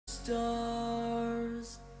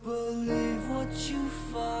stars, believe what you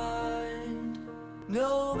find.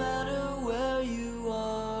 No matter where you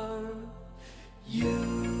are, you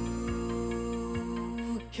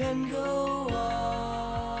can go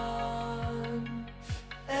on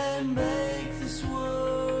and make this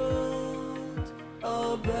world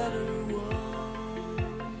a better one.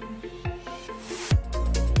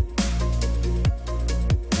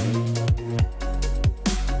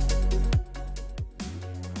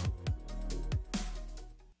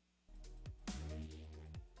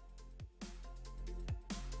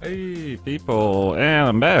 Hey people, and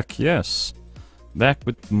I'm back, yes. Back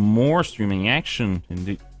with more streaming action,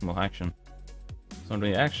 indeed. Well, action. It's not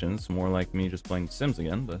really action, it's more like me just playing Sims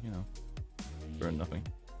again, but you know. For nothing.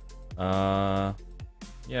 Yeah,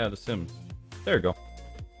 The Sims. There you go.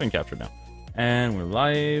 Been captured now. And we're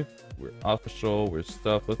live, we're official, we're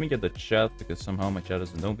stuff. Let me get the chat, because somehow my chat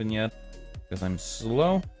isn't open yet. Because I'm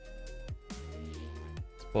slow.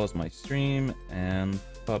 Let's pause my stream, and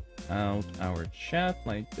pop out our chat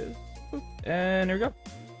like this. And there we go.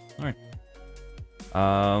 Alright.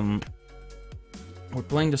 We're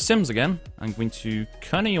playing The Sims again. I'm going to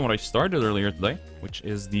continue what I started earlier today, which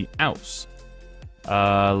is the house.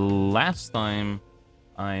 Last time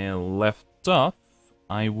I left off,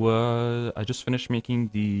 I just finished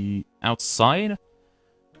making the outside.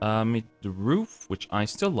 Made the roof, which I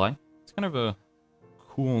still like. It's kind of a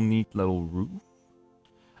cool, neat little roof.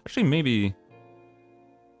 Actually, maybe...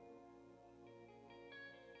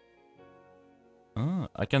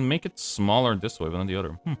 I can make it smaller this way than the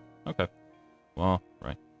other. Okay. Well,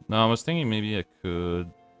 right. No, I was thinking maybe I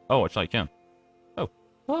could... Oh, actually I can. Oh.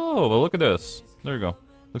 Oh, well look at this. There you go.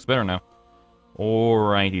 Looks better now.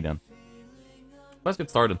 Alrighty then. Let's get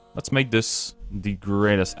started. Let's make this the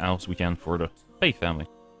greatest house we can for the Bay family.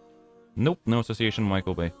 Nope, no association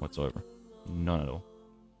Michael Bay whatsoever. None at all.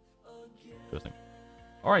 Interesting.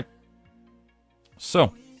 Alright.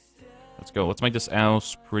 So, let's go. Let's make this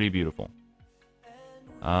house pretty beautiful.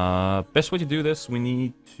 Best way to do this, we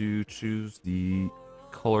need to choose the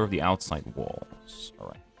color of the outside walls.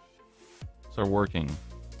 Alright. Start working.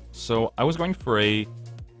 So, I was going for a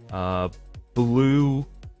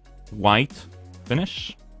blue-white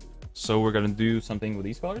finish. So, we're gonna do something with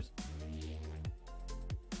these colors.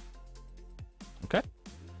 Okay.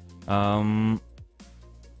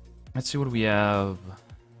 Let's see what we have.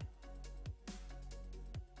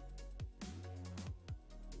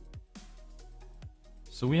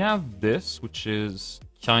 So we have this, which is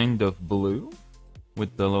kind of blue,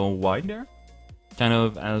 with the little white there. Kind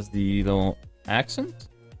of as the little accent.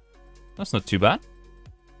 That's not too bad.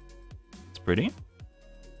 It's pretty.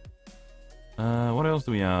 What else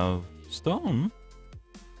do we have? Stone?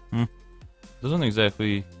 Doesn't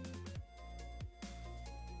exactly...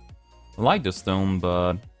 like the stone,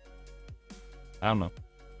 but... I don't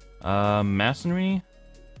know. Masonry?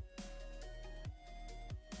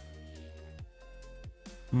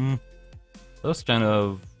 That's kind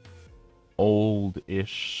of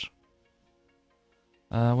old-ish.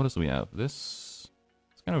 What else do we have? This...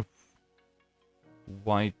 it's kind of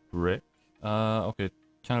white brick. Okay,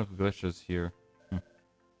 kind of glitches here.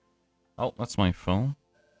 Oh, that's my phone.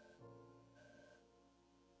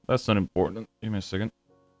 That's not important. Give me a second.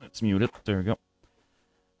 Let's mute it. There we go.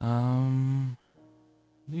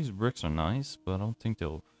 These bricks are nice, but I don't think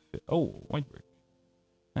they'll fit. Oh, white brick.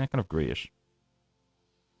 Kind of grayish.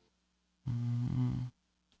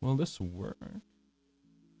 Will this work?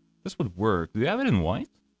 This would work. Do you have it in white?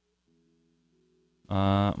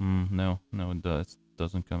 No, it does. It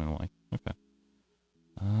doesn't come in white. Okay.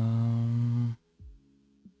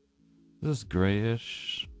 This is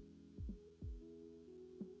grayish.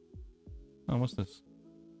 Oh, what's this?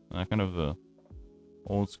 Kind of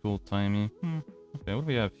old school timey. Okay, what do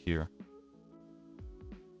we have here?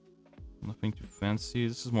 Nothing too fancy.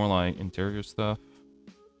 This is more like interior stuff.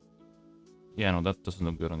 Yeah, no, that doesn't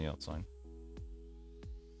look good on the outside.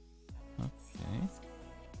 Okay.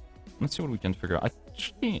 Let's see what we can figure out.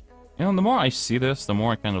 Actually, you know, the more I see this, the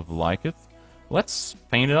more I kind of like it. Let's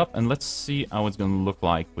paint it up and let's see how it's gonna look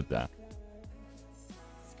like with that.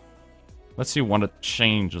 Let's see what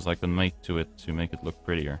changes I can make to it to make it look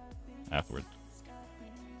prettier afterwards.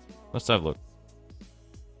 Let's have a look.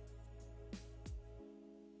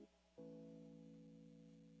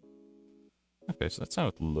 Okay, so that's how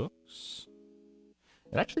it looks.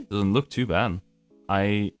 It actually doesn't look too bad.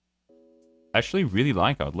 I actually really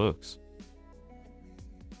like how it looks.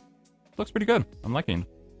 It looks pretty good. I'm liking it.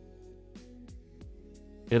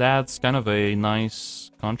 It adds kind of a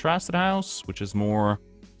nice contrast to the house, which is more...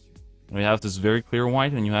 we have this very clear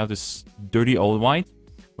white and you have this dirty old white.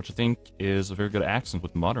 which I think is a very good accent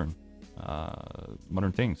with modern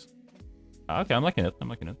things. Okay, I'm liking it. I'm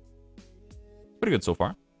liking it. Pretty good so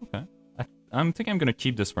far. Okay. I'm thinking I'm gonna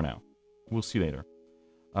keep this for now. We'll see later.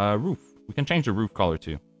 Roof. We can change the roof color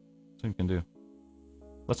too. That's what we can do.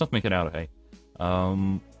 Let's not make it out of hay.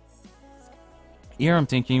 Here I'm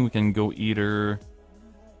thinking we can go either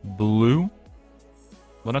blue,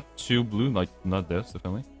 but not too blue, like not this,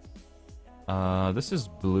 definitely. This is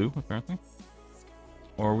blue, apparently.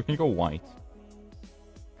 Or we can go white.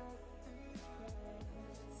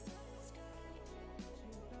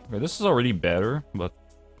 Okay, this is already better, but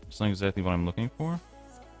it's not exactly what I'm looking for.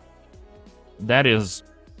 That is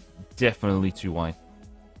definitely too white.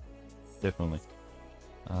 Definitely.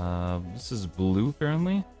 This is blue,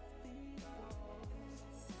 apparently.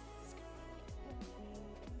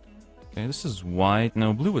 Okay, this is white.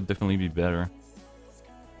 No, blue would definitely be better.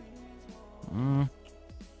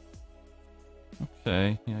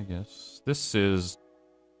 Okay, yeah, I guess. This is...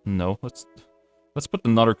 No, let's put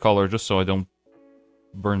another color just so I don't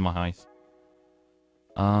burn my eyes.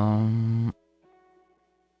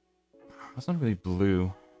 That's not really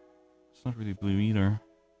blue. It's not really blue either.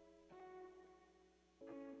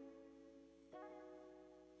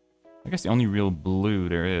 I guess the only real blue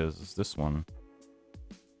there is this one.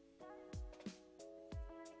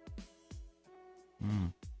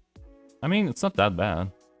 I mean, it's not that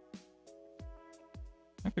bad.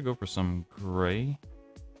 I could go for some gray.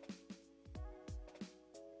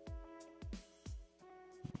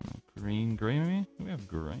 Green, gray maybe? Do we have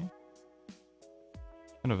gray?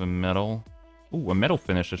 Kind of a metal. Ooh, a metal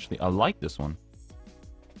finish actually. I like this one.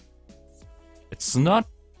 It's not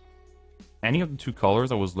any of the two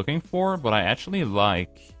colors I was looking for, but I actually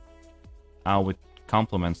like how it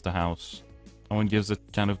complements the house. How it gives it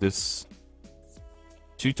kind of this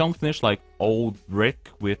two-tone finish, like old brick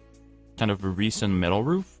with kind of a recent metal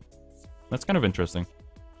roof. That's kind of interesting.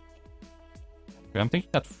 Okay, I'm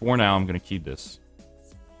thinking that for now I'm gonna keep this.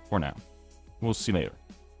 For now. We'll see later.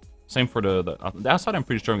 Same for the outside, I'm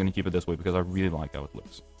pretty sure I'm gonna keep it this way because I really like how it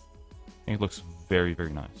looks. I think it looks very,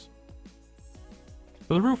 very nice.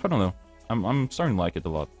 For the roof, I don't know. I'm starting to like it a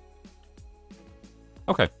lot.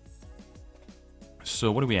 Okay.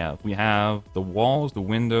 So what do we have? We have the walls, the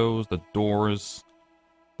windows, the doors,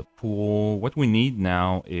 the pool. What we need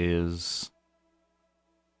now is...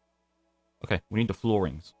 Okay, we need the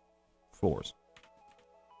floorings. Floors.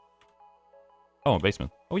 Oh, a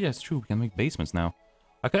basement. Oh yeah, it's true. We can make basements now.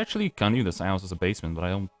 I could actually continue this house as a basement, but I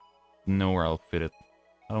don't know where I'll fit it.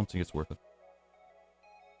 I don't think it's worth it.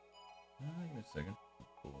 Give me a second.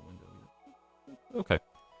 Pull the window here. Okay.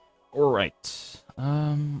 Alright.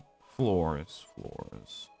 Floors.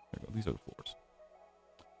 There we go. These are the floors.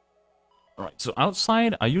 Alright, so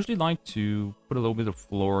outside, I usually like to put a little bit of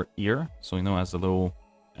floor here, so you know, as a little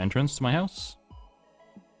entrance to my house.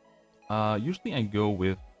 Usually I go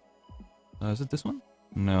with... is it this one?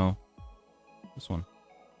 No. This one.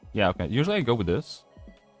 Yeah, okay. Usually I go with this.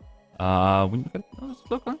 When you look at it, how does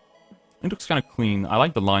it look like? It looks kind of clean. I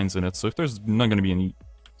like the lines in it, so if there's not going to be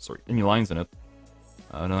any lines in it,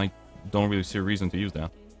 then I don't really see a reason to use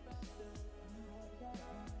that.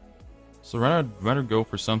 So I'd rather go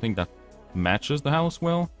for something that matches the house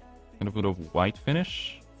well, kind of with a white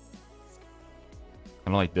finish.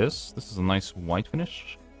 Kind of like this. This is a nice white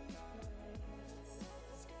finish.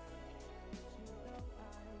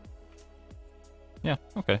 Yeah,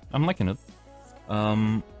 okay. I'm liking it.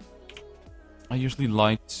 I usually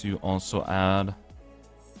like to also add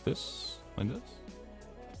this, like this,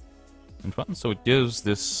 in front. So it gives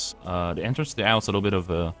this, the entrance to the house a little bit of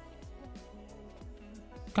a,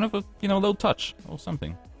 kind of a, you know, little touch or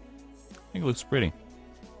something. I think it looks pretty.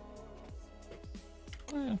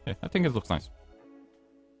 Okay, I think it looks nice.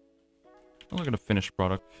 Look at the finished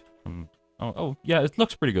product. Oh, yeah, it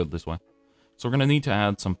looks pretty good this way. So we're gonna need to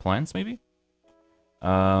add some plants, maybe?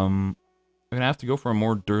 I'm gonna have to go for a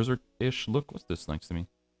more desert-ish look. What's this next to me?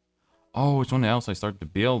 Oh, it's one else I started to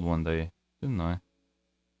build one day, didn't I?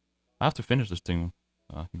 I have to finish this thing,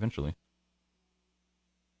 eventually.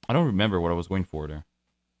 I don't remember what I was going for there.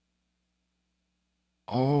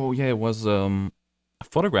 Oh, yeah, it was, a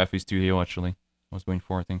photography studio, actually. I was going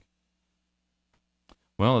for, I think.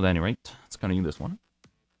 Well, at any rate, let's continue this one.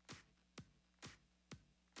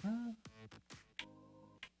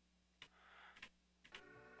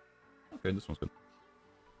 Okay, this one's good.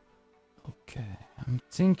 Okay, I'm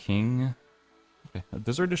thinking... Okay, a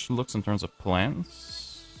desert-ish looks in terms of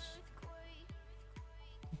plants.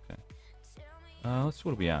 Okay. Let's see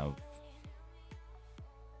what we have.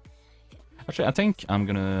 Actually, I think I'm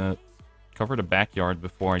gonna cover the backyard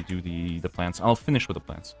before I do the plants. I'll finish with the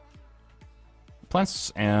plants.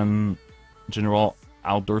 plants and general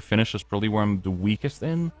outdoor finish is probably where I'm the weakest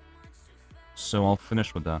in. So I'll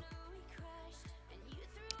finish with that.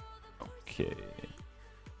 Okay.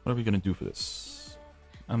 What are we gonna do for this?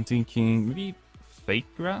 I'm thinking maybe fake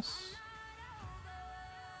grass?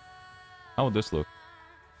 How would this look?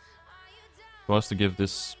 For us to give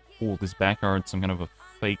this this backyard some kind of a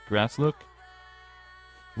fake grass look?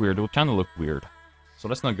 Weird, it would kind of look weird. So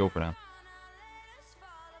let's not go for that.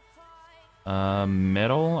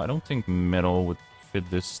 Metal? I don't think metal would fit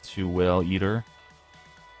this too well either.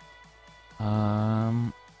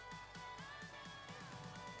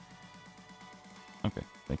 Okay,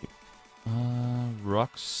 thank you.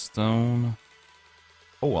 Rock, stone.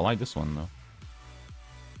 Oh, I like this one though.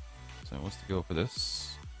 So what's to go for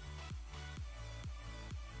this?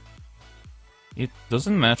 It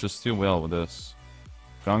doesn't match us too well with this.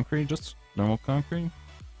 Concrete, just normal concrete.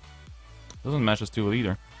 Doesn't match us too well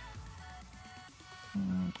either.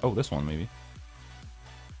 Oh, this one maybe.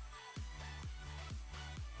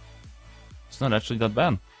 It's not actually that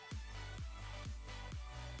bad.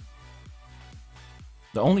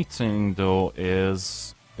 The only thing though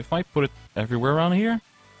is if I put it everywhere around here,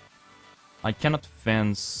 I cannot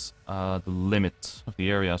fence the limit of the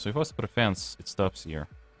area. So if I was to put a fence, it stops here.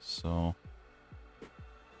 So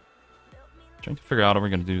trying to figure out how we're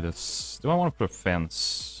gonna do this. Do I want to put a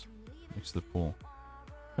fence next to the pool?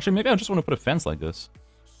 Actually, maybe I just want to put a fence like this.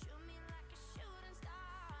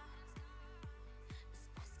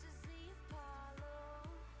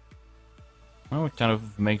 Well, it kind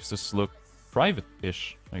of makes this look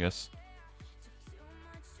private-ish, I guess.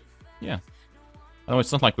 Yeah. I know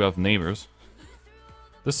it's not like we have neighbors.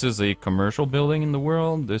 This is a commercial building in the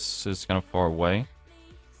world. This is kind of far away.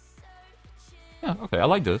 Yeah, okay, I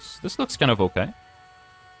like this. This looks kind of okay.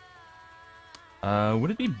 Would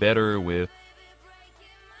it be better with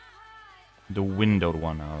the windowed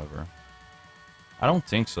one, however? I don't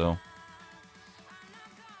think so.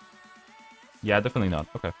 Yeah, definitely not.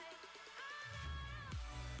 Okay.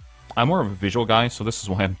 I'm more of a visual guy, so this is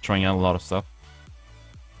why I'm trying out a lot of stuff.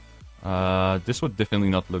 This would definitely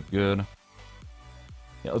not look good.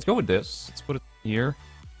 Yeah, let's go with this. Let's put it here.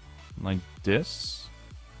 Like this.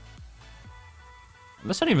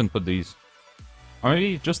 Let's not even put these. Or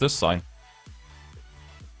maybe just this side.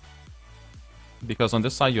 Because on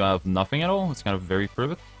this side you have nothing at all. It's kind of very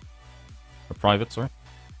private. Or private, sorry.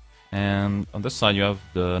 And on this side you have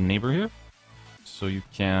the neighbor here. So you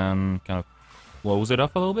can kind of close it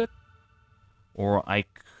up a little bit. Or I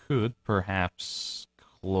could perhaps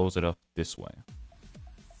close it up this way.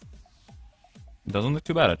 It doesn't look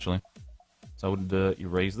too bad, actually. So I would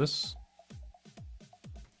erase this.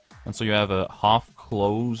 And so you have a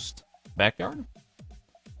half-closed backyard.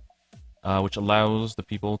 Which allows the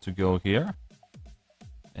people to go here.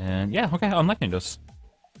 And yeah, okay, I'm liking this.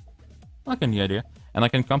 I'm liking the idea. And I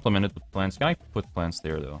can complement it with plants. Can I put plants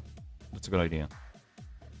there, though? That's a good idea.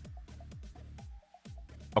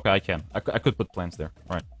 Okay, I can. I could put plants there.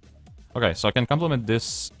 Alright. Okay, so I can complement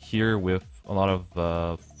this here with a lot of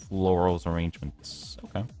florals arrangements.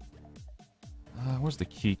 Okay. Where's the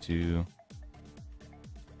key to...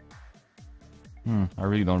 I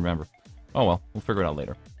really don't remember. Oh well, we'll figure it out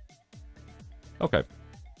later. Okay.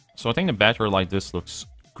 So I think the backyard like this looks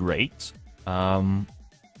great. I'll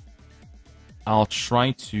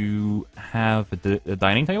try to have a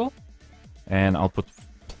dining table. And I'll put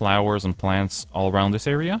flowers and plants all around this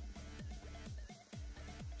area.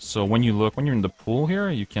 So when you're in the pool here,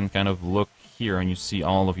 you can kind of look here and you see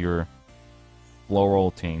all of your floral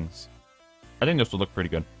things. I think this will look pretty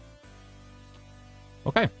good.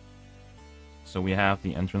 Okay. So we have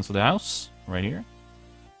the entrance of the house right here.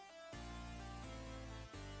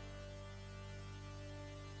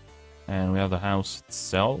 And we have the house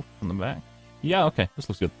itself in the back. Yeah, okay, this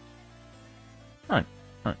looks good. Alright,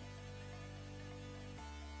 alright.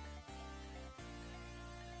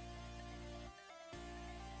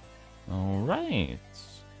 Alright.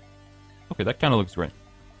 Okay, that kind of looks great.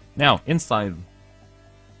 Now, inside.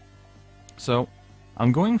 So,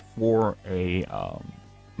 I'm going for a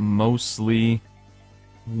mostly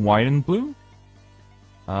white and blue.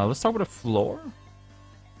 Let's start with a floor.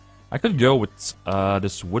 I could go with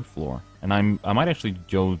this wood floor, and I might actually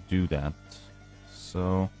go do that.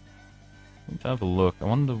 So, let's have a look. I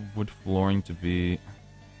want the wood flooring to be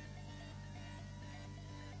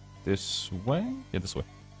this way. Yeah, this way.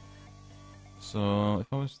 So, if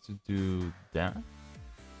I was to do that,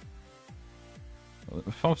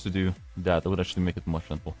 that would actually make it more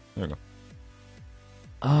simple. There we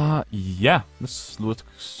go. Yeah, this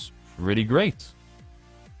looks pretty great.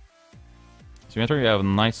 So you enter, you have a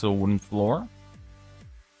nice wooden floor.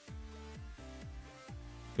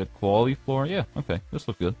 Good quality floor. Yeah, okay. This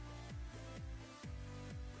looks good.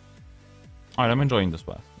 Alright, I'm enjoying this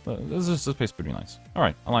path. This place is pretty nice.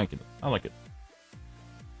 Alright, I like it. I like it.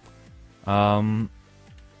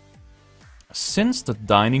 Since the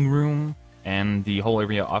dining room and the whole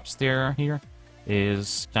area upstairs here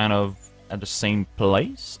is kind of at the same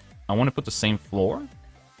place, I want to put the same floor.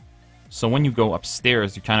 So when you go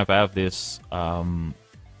upstairs, you kind of have this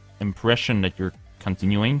impression that you're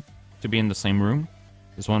continuing to be in the same room.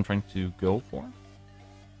 Is what I'm trying to go for.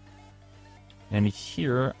 And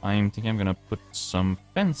here, I'm thinking I'm gonna put some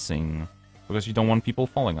fencing, because you don't want people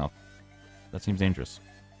falling off. That seems dangerous.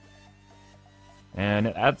 And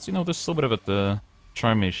it adds, you know, just a little bit of the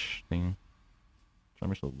charmish thing.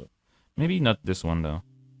 Charmish a little bit. Maybe not this one, though.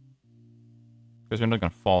 Because you're not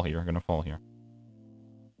gonna fall here, you're gonna fall here.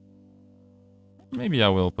 Maybe I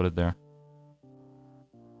will put it there.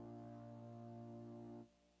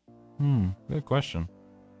 Good question.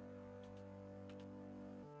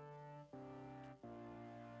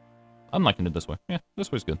 I'm liking it this way. Yeah,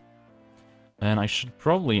 this way's good. And I should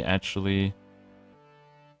probably actually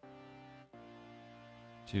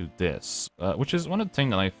do this. Which is one of the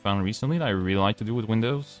things that I found recently that I really like to do with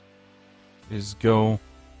Windows. Is go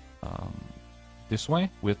this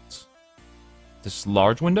way with this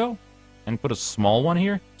large window. And put a small one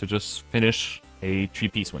here to just finish a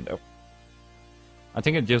 3-piece window. I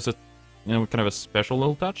think it gives it, you know, kind of a special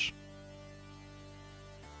little touch.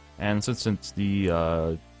 And since it's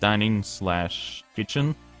the dining /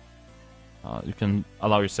 kitchen, you can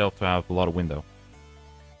allow yourself to have a lot of window.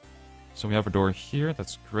 So we have a door here,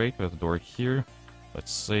 that's great. We have a door here.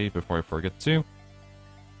 Let's save before I forget to.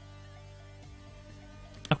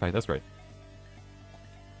 Okay, that's great.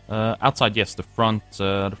 Outside, yes, the front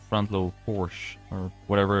little Porsche, or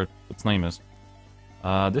whatever its name is.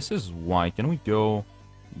 This is white. Can we go...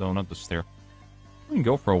 No, not the stair. We can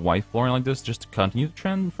go for a white flooring like this, just to continue the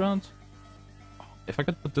trend in front. If I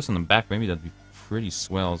could put this in the back, maybe that'd be pretty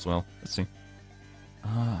swell as well. Let's see.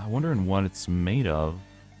 I wonder what it's made of.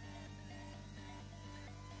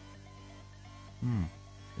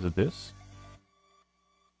 Is it this?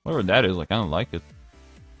 Whatever that is, I kind of like it.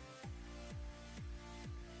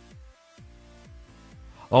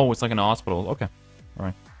 Oh, it's like an hospital. Okay.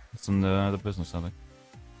 Alright. It's in the business, I think.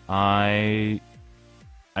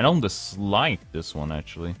 I don't dislike this one,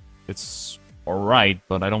 actually. It's alright,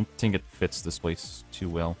 but I don't think it fits this place too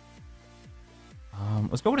well.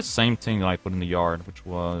 Let's go with the same thing that I put in the yard, which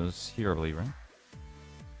was here, I believe, right?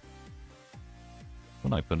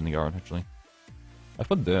 What did I put in the yard, actually? I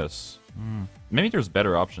put this. Maybe there's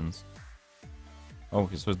better options. Oh,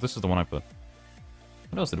 okay, so this is the one I put.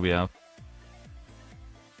 What else did we have?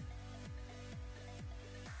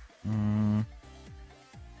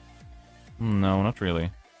 No, not really.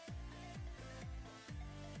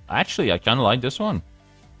 Actually, I kind of like this one.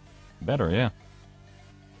 Better, yeah.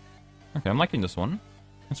 Okay, I'm liking this one.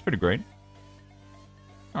 It's pretty great.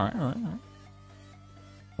 Alright, alright, alright.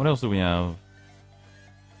 What else do we have?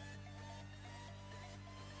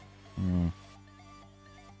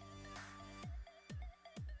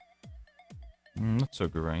 Not so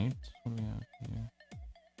great. What do we have here?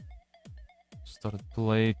 Studded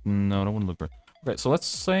plate. No, that wouldn't look great. Okay, so let's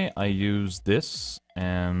say I use this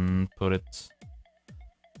and put it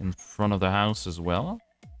in front of the house as well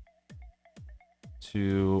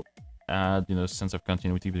to add, you know, sense of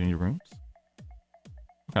continuity between the rooms.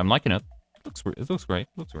 Okay, I'm liking it. It looks great. It looks great.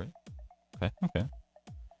 It looks great. Okay, okay. And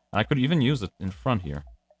I could even use it in front here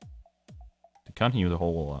to continue the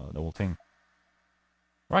whole thing.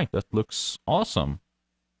 Right, that looks awesome.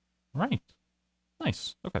 Right,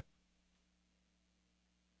 nice. Okay.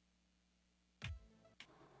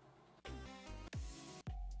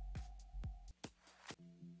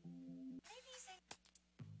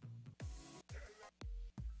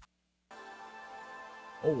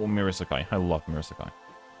 Oh, Mirasakai. I love Mirasakai.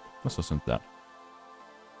 Let's listen to that.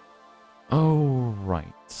 Oh,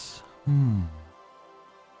 right.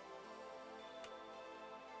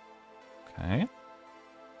 Okay.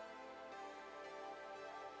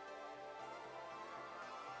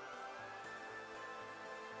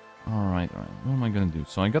 Alright, alright. What am I gonna do?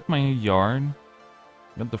 So I got my yard.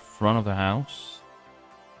 Got the front of the house.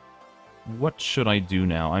 What should I do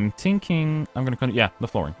now? I'm thinking I'm gonna... Yeah, the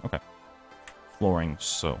flooring. Okay. Flooring,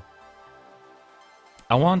 so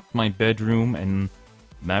I want my bedroom and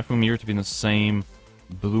bathroom here to be in the same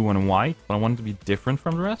blue and white, but I want it to be different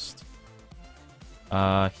from the rest.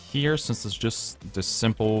 Here, since it's just the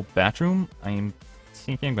simple bathroom, I'm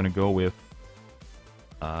thinking I'm gonna go with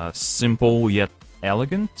simple yet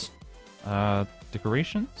elegant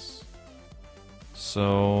decorations.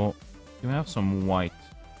 So you have some white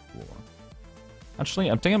floor.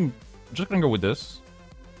 Actually, I think I'm just gonna go with this.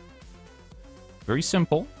 Very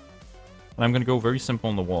simple. And I'm gonna go very simple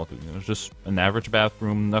on the wall too. You know, just an average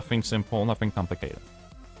bathroom, nothing simple, nothing complicated.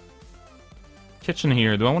 Kitchen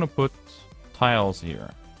here. Do I want to put tiles here?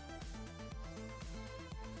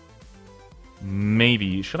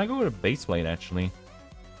 Maybe. Should I go with a base plate actually?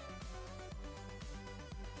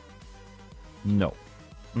 No.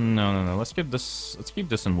 No. Let's keep this. Let's keep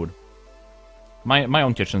this in wood. My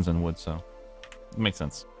own kitchen's in wood, so it makes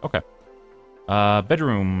sense. Okay.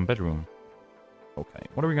 Bedroom. Okay.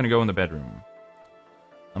 What are we gonna go in the bedroom?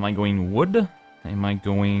 Am I going wood? Am I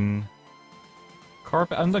going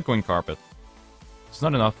carpet? I'm not going carpet. It's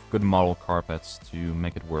not enough good model carpets to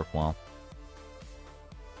make it worthwhile.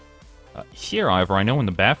 Here, however, I know in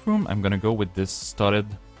the bathroom, I'm gonna go with this studded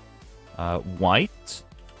white.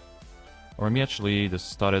 Or maybe actually the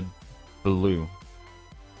studded blue.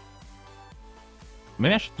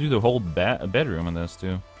 Maybe I should do the whole bedroom in this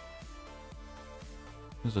too.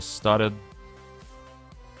 There's a studded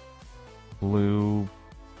blue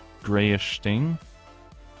grayish thing.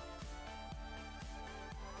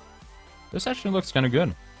 This actually looks kind of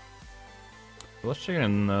good. So let's check it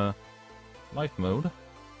in life mode.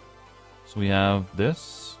 So we have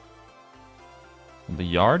this. And the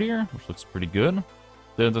yard here, which looks pretty good.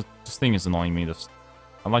 This thing is annoying me.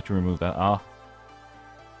 I'd like to remove that.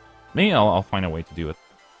 Maybe I'll find a way to do it.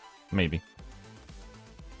 Maybe.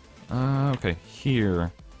 Okay,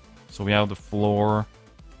 here. So we have the floor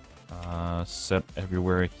set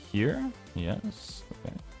everywhere here. Yes,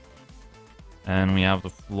 okay. And we have the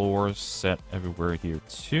floor set everywhere here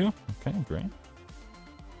too. Okay, great.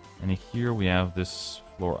 And here we have this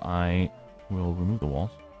floor. I will remove the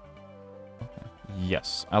walls. Okay.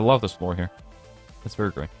 Yes, I love this floor here. It's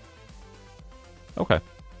very great. Okay.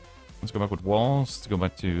 Let's go back with walls. Let's go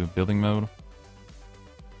back to building mode.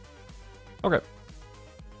 Okay.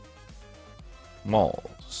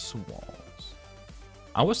 Walls.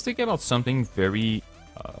 I was thinking about something very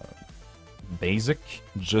basic.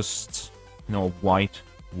 Just, you know, a white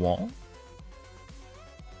wall.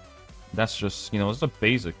 That's just, you know, it's a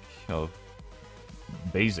basic of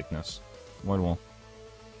basicness. White wall.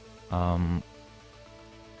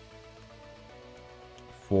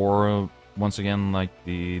 For once again, like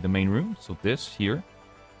the main room. So this here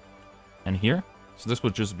and here. So this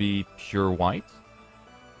would just be pure white,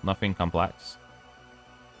 nothing complex.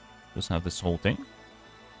 Just have this whole thing.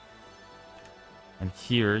 And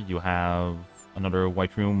here you have another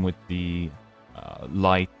white room with the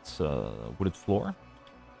light wooded floor,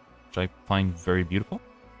 which I find very beautiful.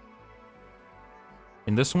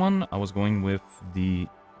 In this one, I was going with the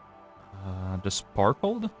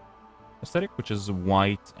sparkled aesthetic, which is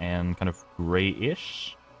white and kind of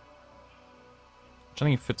grayish. Which I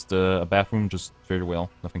think fits the bathroom just very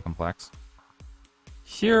well, nothing complex.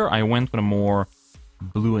 Here I went with a more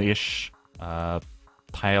bluish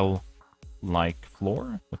tile-like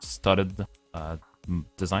floor with studded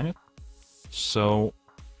design. So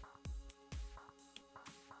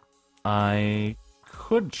I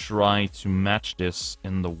could try to match this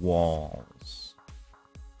in the walls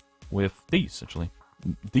with these, actually.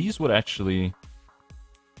 These would actually...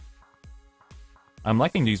 I'm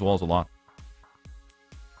liking these walls a lot.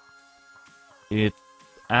 It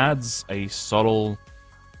adds a subtle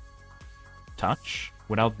touch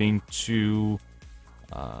without being too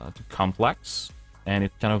complex, and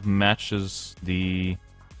it kind of matches the...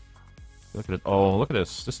 Look at it. Oh, look at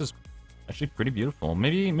this. This is actually pretty beautiful.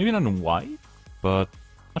 Maybe not in white, but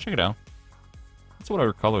I'll check it out. Let's see what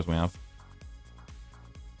other colors we have.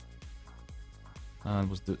 No, it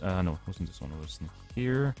wasn't this one. It was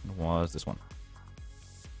here. It was this one.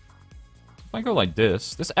 If I go like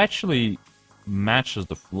this, this actually matches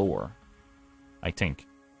the floor. I think.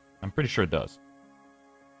 I'm pretty sure it does.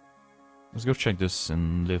 Let's go check this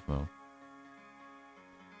in live mode.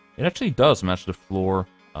 It actually does match the floor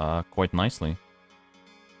quite nicely.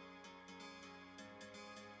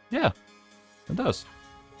 Yeah, it does.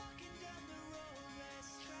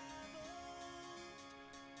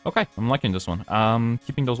 Okay, I'm liking this one.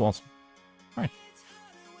 Keeping those walls. Alright.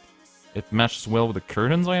 It matches well with the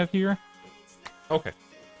curtains I have here. Okay.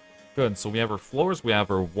 Good, so we have our floors, we have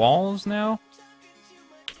our walls now.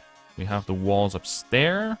 We have the walls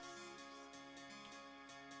upstairs.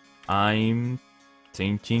 I'm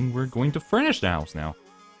thinking we're going to furnish the house now.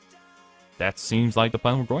 That seems like the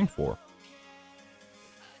plan we're going for.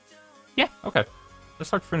 Yeah, okay. Let's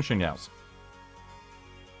start finishing the house.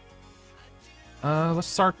 Let's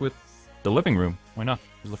start with the living room. Why not?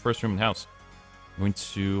 This is the first room in the house. I'm going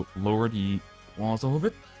to lower the walls a little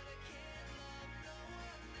bit.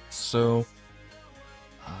 So,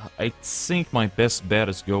 I think my best bet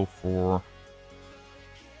is go for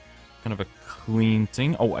kind of a clean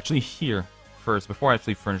thing. Oh, actually here, first, before I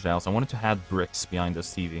actually furnish the house, I wanted to add bricks behind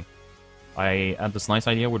this TV. I had this nice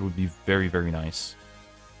idea where it would be very, very nice.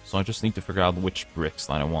 So I just need to figure out which bricks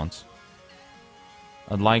that I want.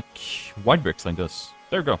 I'd like white bricks like this.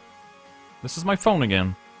 There we go. This is my phone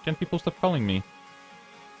again. Can people stop calling me?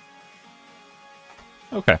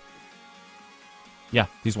 Okay. Yeah,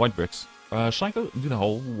 these white bricks. Should I go do the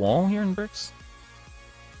whole wall here in bricks?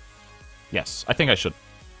 Yes, I think I should.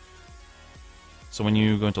 So when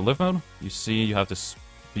you go into live mode, you see you have this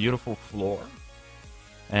beautiful floor.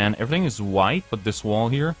 And everything is white, but this wall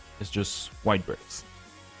here is just white bricks.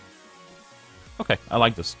 Okay, I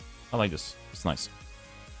like this. I like this. It's nice.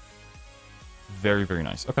 Very, very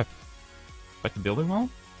nice. Okay. Back to building mode.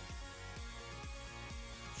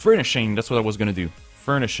 Furnishing, that's what I was gonna do.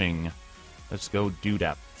 Furnishing. Let's go do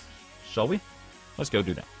that. Shall we? Let's go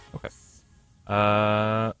do that. Okay.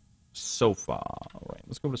 Sofa. Alright,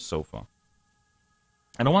 let's go to sofa.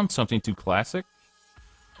 I don't want something too classic.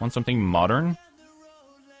 I want something modern.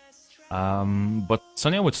 But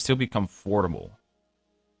something that would still be comfortable.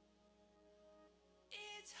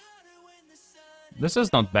 This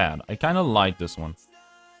is not bad. I kind of like this one.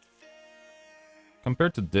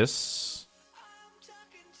 Compared to this...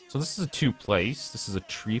 So this is a two-place. This is a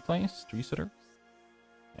three-place. Three-sitter.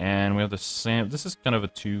 And we have the same... This is kind of a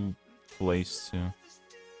two-place, too.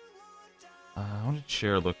 What does the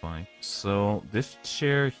chair look like? So this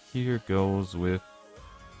chair here goes with...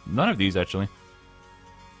 None of these, actually.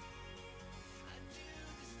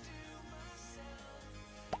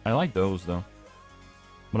 I like those, though.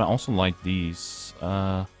 But I also like these.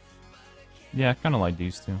 Yeah, I kind of like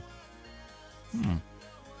these, too.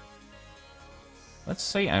 Let's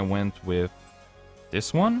say I went with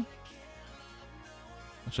this one.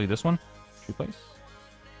 Actually, this one. True place.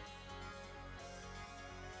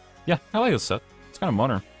 Yeah, I like this set. It's kind of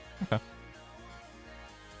modern. Okay.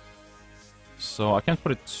 So I can't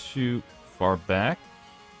put it too far back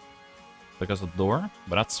because of the door,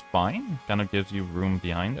 but that's fine. Kind of gives you room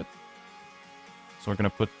behind it. So we're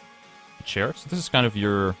gonna put a chair. So this is kind of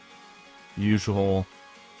your usual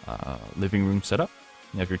living room setup.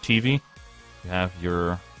 You have your TV, you have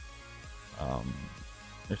your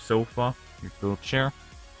sofa, your little chair.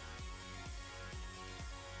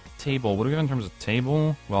 Table. What do we have in terms of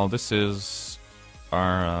table? Well, this is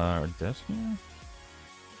our desk here.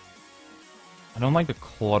 I don't like the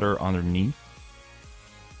clutter underneath.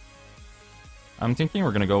 I'm thinking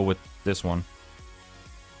we're gonna go with this one.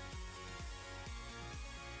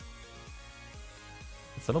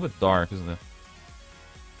 It's a little bit dark, isn't it?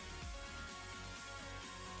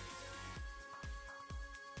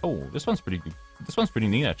 Oh, this one's pretty good. This one's pretty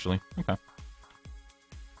neat, actually. Okay.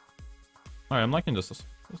 Alright, I'm liking this.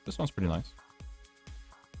 This one's pretty nice.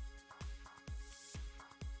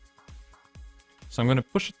 So I'm gonna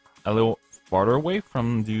push it a little farther away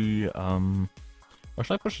from the, or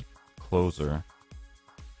should I push it closer?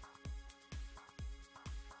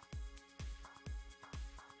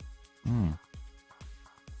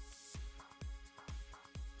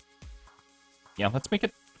 Yeah, let's make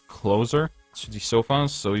it closer to the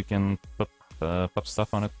sofas so you can put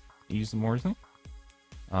stuff on it more easily.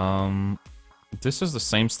 This is the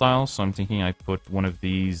same style, so I'm thinking I put one of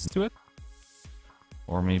these to it.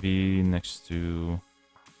 Or maybe next to...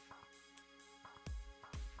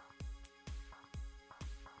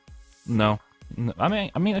 No. I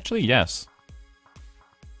mean, actually, yes.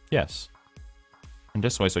 Yes. And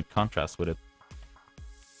this way, so it contrasts with it.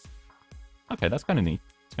 Okay, that's kind of neat.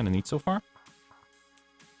 It's kind of neat so far.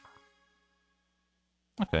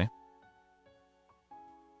 Okay.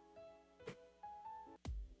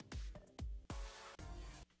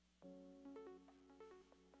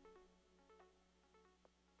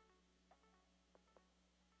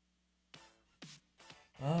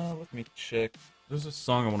 Let me check. There's a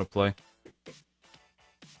song I want to play.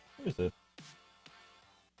 Where is it?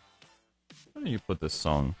 Where do you put this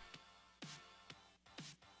song?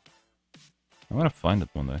 I'm gonna find it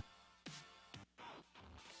one day.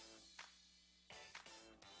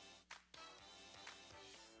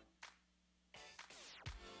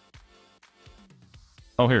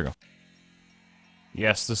 Oh, here we go.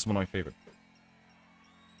 Yes, this is one of my favorite.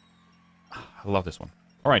 I love this one.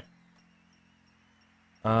 Alright.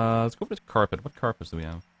 Let's go with the carpet. What carpets do we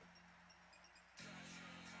have?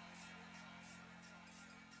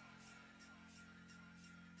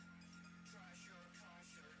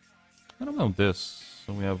 I don't know this.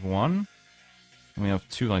 So we have one. And we have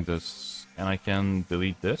two like this. And I can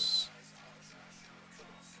delete this.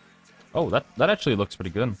 Oh, that actually looks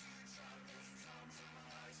pretty good.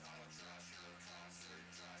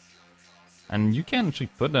 And you can actually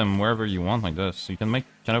put them wherever you want like this. So you can make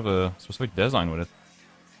kind of a specific design with it.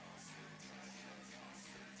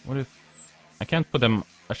 What if... I can't put them...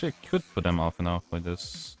 Actually, I could put them off and off like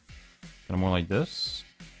this. Kind of more like this.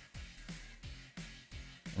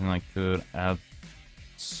 And I could add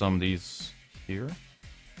some of these here.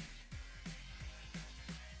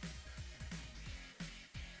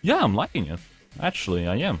 Yeah, I'm liking it. Actually,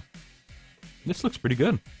 I am. This looks pretty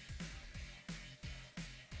good.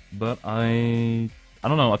 But I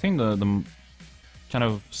don't know. I think the kind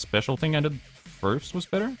of special thing I did first was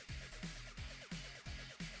better.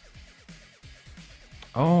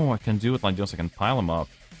 Oh, I can do it like this. I can pile them up.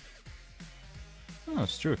 Oh,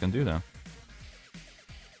 it's true. I can do that.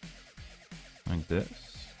 Like this.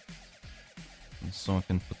 And so I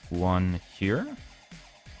can put one here.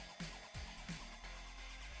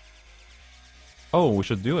 Oh, we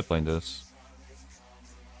should do it like this.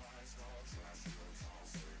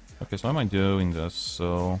 Okay, so how am I doing this?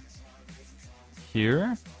 So...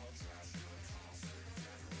 Here?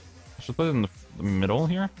 I should put it in the middle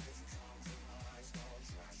here.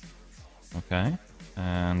 Okay.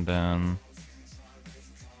 And then...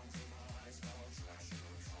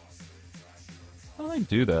 How do I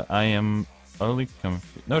do that? I am utterly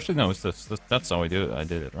confused. No, actually, no, it's this. That's how I do it. I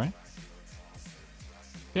did it, right?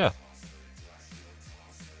 Yeah.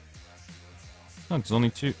 No, there's only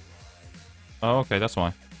two. Oh, okay, that's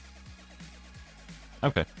why.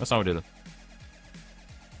 Okay, that's how I did it.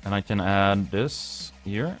 And I can add this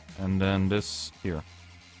here, and then this here.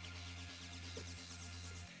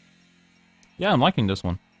 Yeah, I'm liking this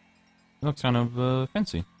one. It looks kind of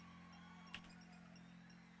fancy.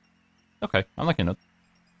 Okay, I'm liking it.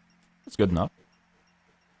 It's good enough.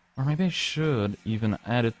 Or maybe I should even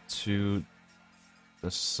add it to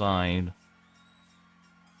the side.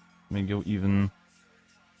 Maybe go even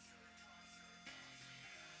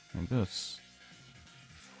like this.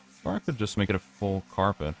 Or I could just make it a full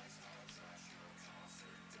carpet.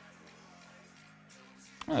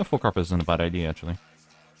 A full carpet isn't a bad idea, actually.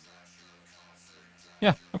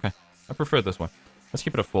 Yeah, okay. I prefer it this way. Let's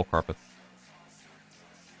keep it a full carpet.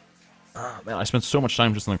 Man, I spent so much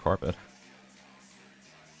time just on the carpet.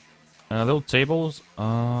 Little tables.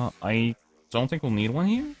 I don't think we'll need one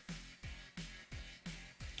here.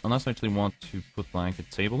 Unless I actually want to put like a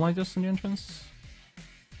table like this in the entrance.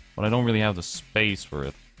 But I don't really have the space for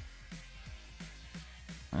it.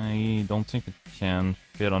 I don't think it can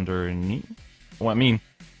fit underneath. Well, I mean,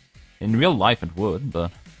 in real life it would,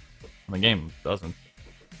 but in the game it doesn't.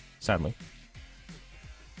 Sadly.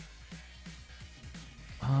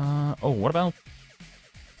 Oh, what about...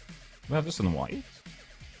 We have this in white?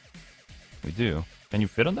 We do. Can you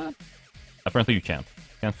fit on that? Apparently you can't.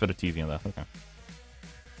 Can't fit a TV on that, okay.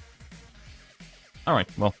 Alright,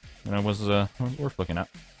 well, that was worth looking at.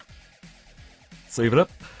 Save it up.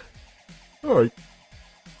 Alright.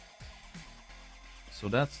 So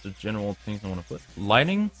that's the general things I want to put.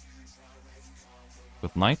 Lighting.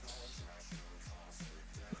 With night.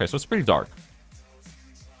 Okay, so it's pretty dark.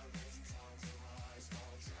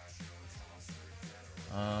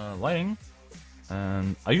 Lighting.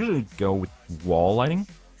 And I usually go with wall lighting.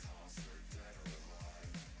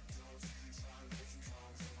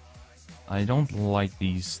 I don't like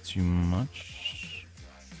these too much.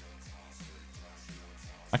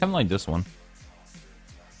 I kind of like this one.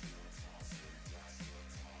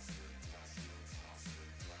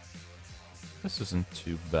 This isn't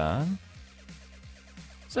too bad.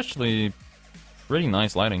 It's actually pretty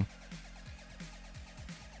nice lighting.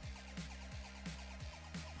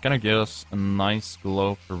 Kind of gives us a nice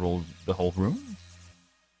glow for the whole room.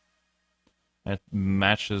 It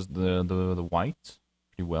matches the white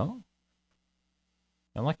pretty well.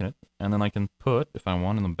 I'm liking it. And then I can put, if I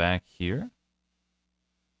want, in the back here.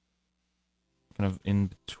 Kind of in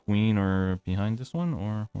between or behind this one,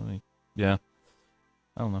 or like, yeah.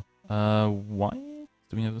 I don't know. White?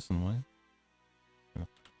 Do we have this in white? Okay.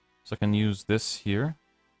 So I can use this here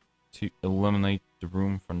to illuminate the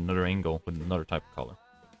room from another angle with another type of color.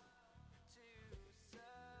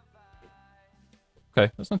 Okay,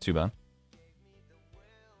 that's not too bad. I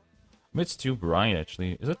mean, it's too bright,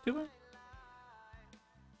 actually. Is it too bright?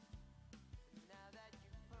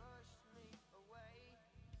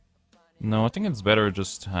 No, I think it's better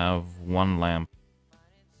just to have one lamp.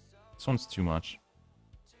 This one's too much.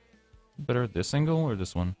 Better this angle or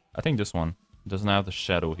this one? I think this one. It doesn't have the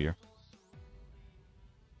shadow here.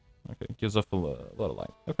 Okay, it gives off a lot of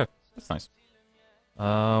light. Okay, that's nice.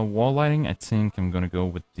 Wall lighting, I think I'm gonna go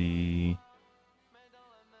with the...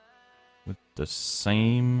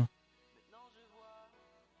 same...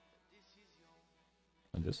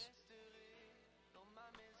 Like this.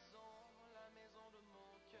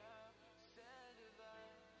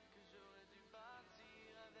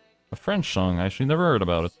 French song? I actually never heard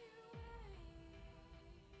about it.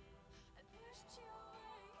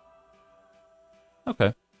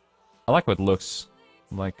 Okay. I like what it looks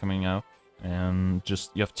like coming out. And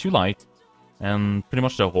just, you have 2 light. And pretty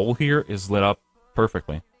much the hole here is lit up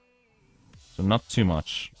perfectly. So not too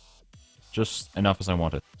much. Just enough as I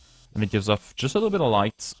wanted. And it gives off just a little bit of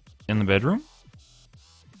light in the bedroom.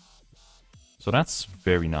 So that's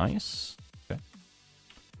very nice. Okay.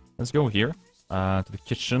 Let's go here. To the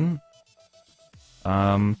kitchen.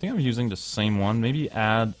 I think I'm using the same one. Maybe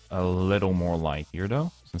add a little more light here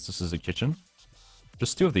though. Since this is a kitchen.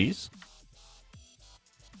 Just 2 of these.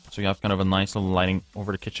 So you have kind of a nice little lighting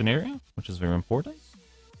over the kitchen area, which is very important.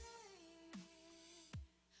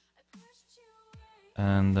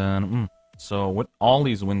 And then, so with all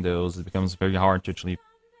these windows, it becomes very hard to actually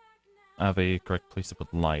have a correct place to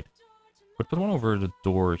put light. But put one over the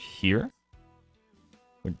door here,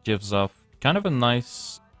 which gives off kind of a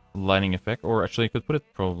nice lighting effect. Or actually, I could put it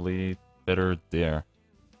probably better there.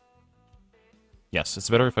 Yes, it's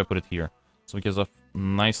better if I put it here. So it gives off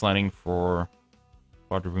nice lighting for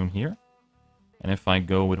the room here. And if I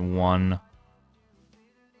go with one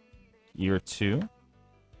here too,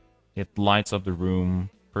 it lights up the room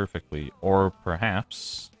perfectly. Or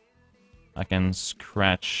perhaps I can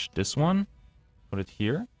scratch this one, put it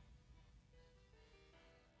here.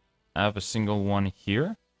 I have a single one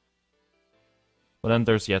here. But then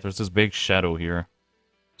there's this big shadow here.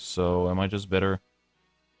 So am I just better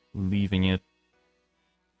leaving it?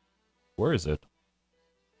 Where is it?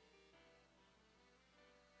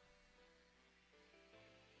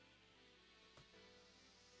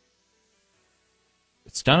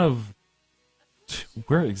 It's kind of...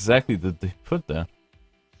 Where exactly did they put that?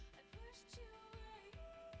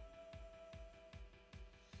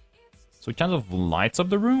 So it kind of lights up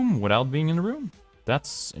the room without being in the room?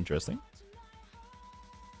 That's interesting.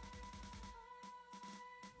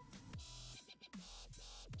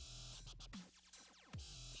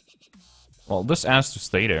 Well, this has to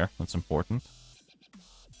stay there. That's important.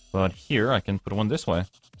 But here, I can put one this way.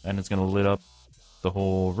 And it's gonna lit up the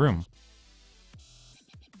whole room.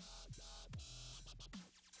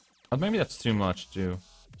 But maybe that's too much, too.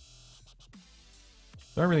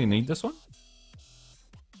 Do I really need this one?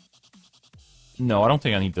 No, I don't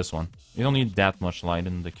think I need this one. You don't need that much light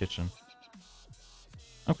in the kitchen.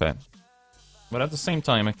 Okay. But at the same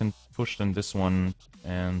time, I can push in this one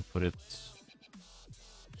and put it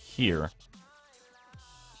here.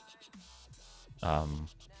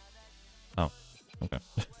 Oh, okay.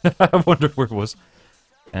 I wondered where it was.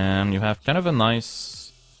 And you have kind of a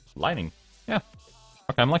nice lighting. Yeah.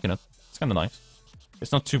 Okay, I'm liking it. It's kind of nice.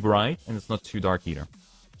 It's not too bright, and it's not too dark either.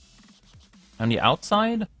 On the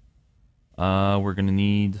outside, we're gonna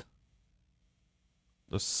need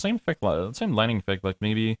the same effect, the same lighting effect, but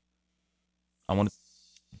maybe I want it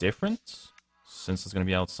different, since it's gonna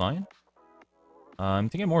be outside. I'm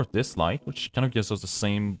thinking more of this light, which kind of gives us the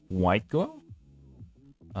same white glow.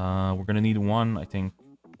 We're gonna need one, I think,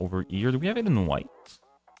 over here. Do we have it in white?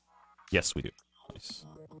 Yes, we do. Nice.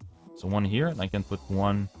 So one here, and I can put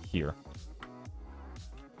one here.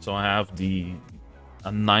 So I have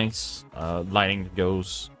a nice lighting that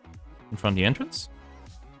goes in front of the entrance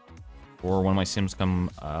for when my Sims come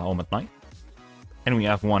home at night. And we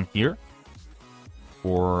have one here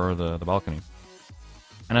for the balcony.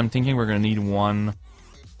 And I'm thinking we're gonna need one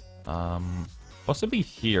possibly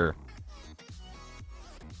here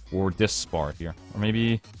for this part here. Or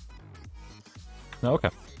maybe... No, okay.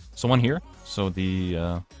 So one here. So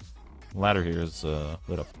the ladder here is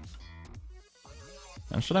lit up.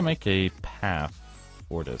 And should I make a path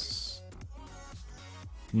for this?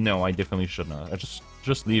 No, I definitely should not. I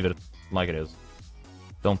just leave it like it is.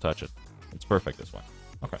 Don't touch it. It's perfect this way.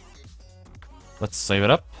 Okay. Let's save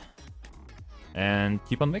it up. And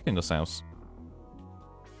keep on making this house.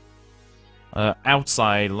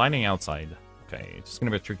 Outside, lighting outside. Okay, it's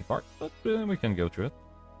gonna be a tricky part, but we can go through it.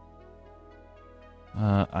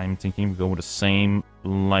 I'm thinking we go with the same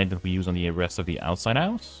light that we use on the rest of the outside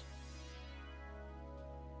house.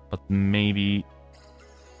 But maybe...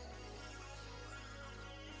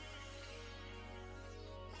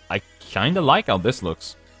 I kinda like how this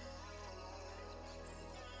looks.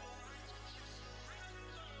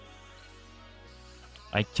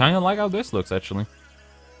 I kinda like how this looks, actually.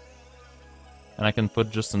 And I can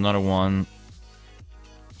put just another one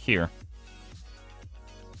here.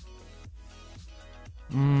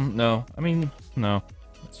 No. I mean, no.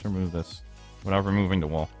 Let's remove this without removing the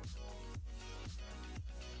wall.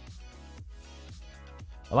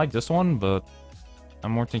 I like this one, but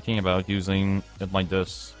I'm more thinking about using it like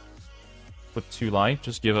this. Put two light,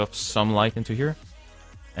 just give up some light into here.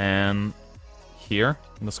 And here,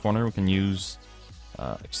 in this corner, we can use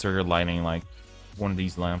exterior lighting like one of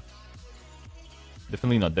these lamps.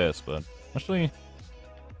 Definitely not this, but actually,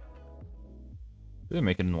 do they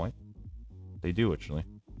make it in white? They do, actually.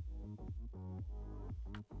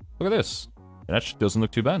 Look at this. It actually doesn't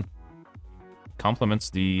look too bad. Complements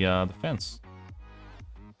the fence.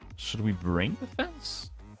 Should we bring the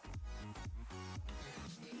fence?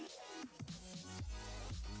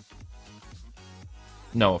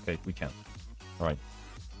 No, okay, we can't. Alright.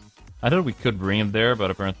 I thought we could bring it there,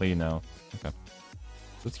 but apparently no. Okay.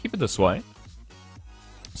 So let's keep it this way.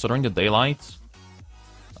 So during the daylight,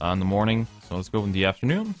 in the morning, so let's go in the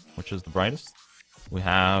afternoon, which is the brightest. We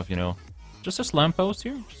have, you know, just this lamppost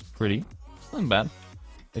here, which is pretty. It's not bad.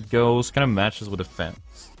 It goes, kind of matches with the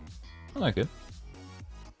fence. I like it.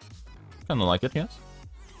 Kind of like it, yes.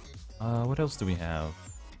 What else do we have?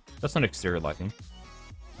 That's not exterior lighting.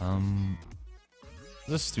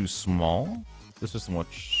 This is too small. This isn't what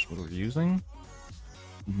we're using.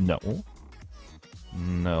 No.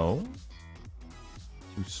 No.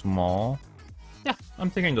 Too small. Yeah, I'm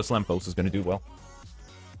thinking this lamppost is gonna do well.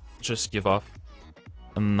 Just give off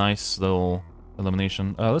a nice little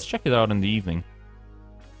illumination. Let's check it out in the evening.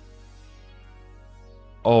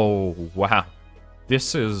 Oh, wow.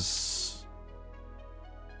 This is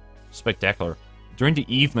spectacular. During the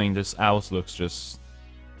evening, this house looks just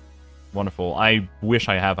wonderful. I wish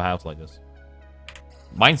I have a house like this.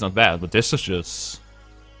 Mine's not bad, but this is just...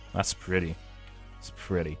 That's pretty. It's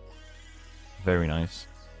pretty. Very nice.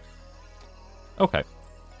 Okay.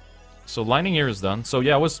 So lighting here is done. So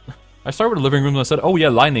yeah, I started with the living room and I said, oh yeah,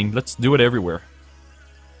 lighting, let's do it everywhere.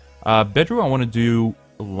 Bedroom I want to do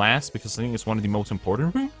last because I think it's one of the most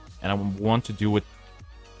important rooms. And I want to do it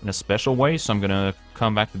in a special way, so I'm gonna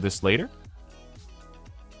come back to this later.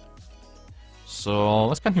 So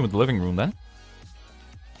let's continue with the living room then.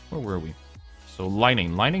 Where were we? So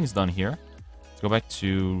lighting. Lighting's done here. Let's go back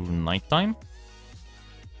to nighttime.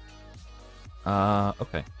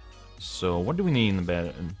 Okay. So what do we need in the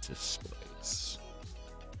bed in this place?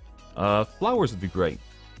 Flowers would be great.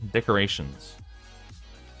 Decorations.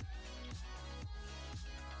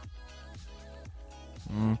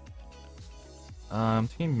 I'm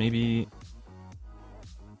thinking maybe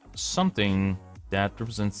something that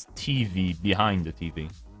represents TV behind the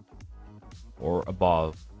TV. Or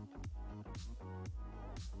above.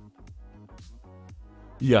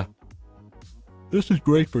 Yeah. This is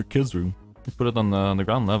great for kids' room. You put it on the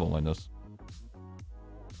ground level like this.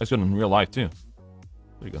 It's good in real life too.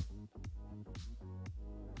 Pretty good.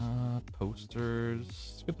 Posters.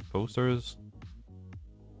 Let's get the posters.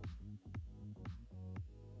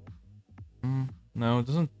 No, it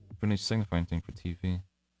doesn't really signify anything for TV.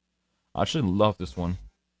 I actually love this one.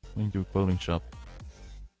 We can do a clothing shop.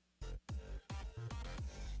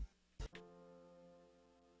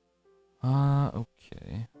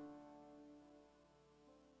 Okay.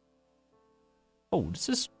 Oh, this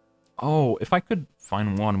is... Oh, if I could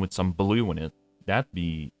find one with some blue in it, that'd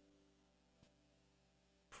be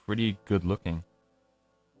pretty good looking.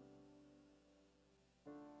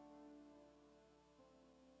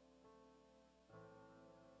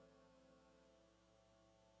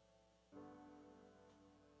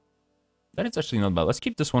 That is actually not bad. Let's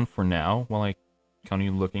keep this one for now while I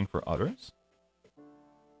continue looking for others.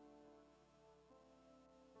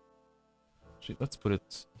 Actually, let's put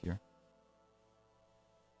it here.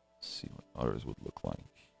 Let's see what others would look like.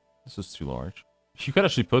 This is too large. You could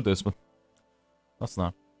actually put this, but that's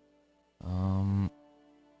not.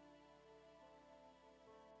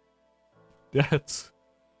 That's...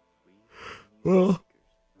 Well...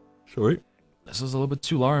 Sorry. This is a little bit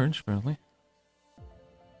too large, apparently.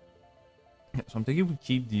 Yeah, so I'm thinking we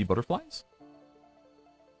keep the butterflies.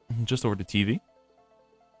 Just over the TV.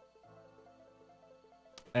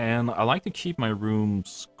 And I like to keep my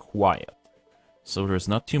rooms quiet. So there's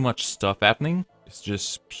not too much stuff happening. It's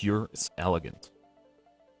just pure, it's elegant.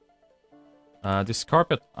 This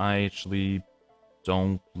carpet I actually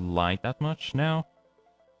don't like that much now.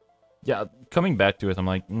 Yeah, coming back to it, I'm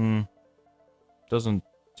like, doesn't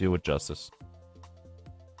do it justice.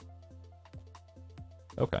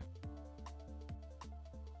 Okay.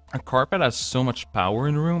 A carpet has so much power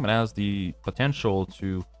in the room. It has the potential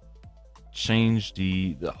to change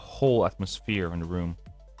the whole atmosphere in the room.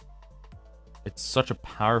 It's such a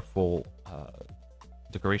powerful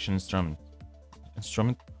decoration instrument.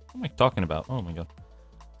 What am I talking about? Oh my god.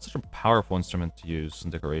 Such a powerful instrument to use in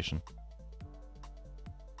decoration.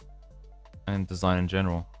 And design in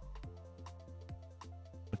general.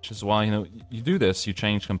 Which is why, you know, you do this, you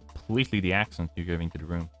change completely the accent you're giving to the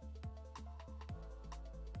room.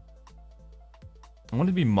 I want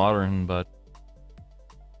it to be modern, but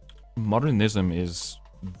modernism is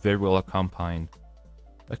very well accompanied.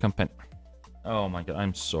 Oh my god,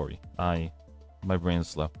 I'm sorry. My brain is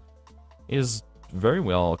slow. Is very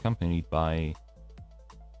well accompanied by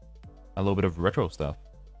a little bit of retro stuff.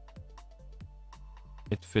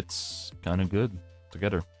 It fits kind of good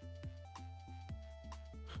together.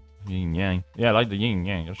 Yin yang. Yeah, I like the yin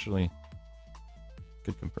yang. Actually,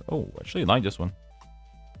 good compare. Oh, actually, I like this one.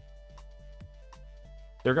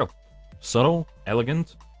 There we go. Subtle,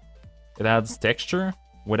 elegant. It adds texture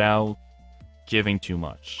without giving too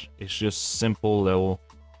much. It's just simple little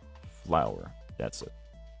flower. That's it.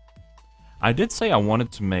 I did say I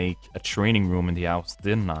wanted to make a training room in the house,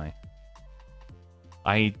 didn't I?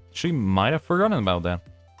 I actually might have forgotten about that.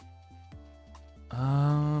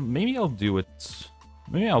 Maybe I'll do it.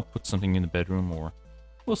 Maybe I'll put something in the bedroom, or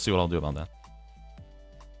we'll see what I'll do about that.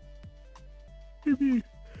 Maybe.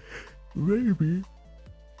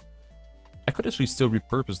 I could actually still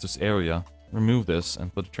repurpose this area, remove this,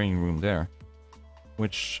 and put a training room there.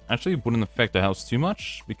 Which actually wouldn't affect the house too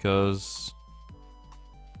much, because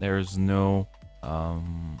there's no,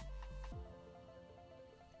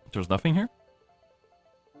 there's nothing here.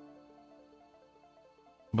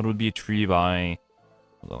 But it would be a tree by,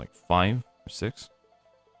 was that like 5 or 6?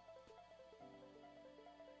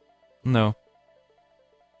 No.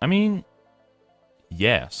 I mean,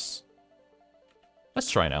 yes. Let's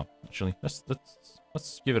try it out, actually. Let's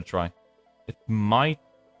give it a try. It might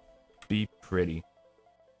be pretty.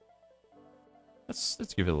 Let's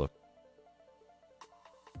give it a look.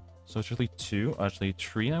 So it's really 2, actually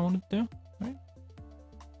 3 I want to do, right?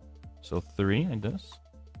 So 3 like this.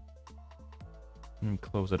 And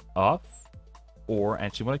close it off. Or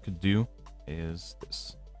actually what I could do is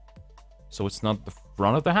this. So it's not the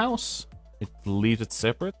front of the house. It leaves it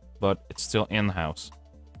separate, but it's still in the house.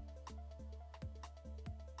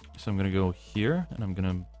 So I'm gonna go here, and I'm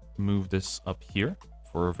gonna move this up here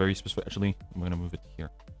for a very specific. Actually, I'm gonna move it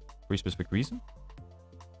here. Very specific reason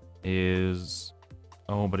is,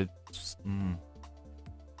 oh, but it's.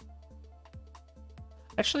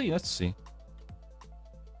 Actually, let's see.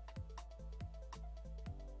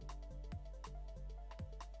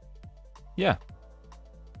 Yeah,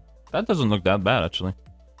 that doesn't look that bad actually.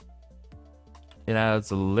 It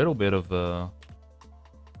adds a little bit of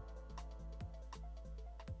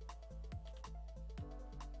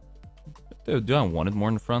Do I want it more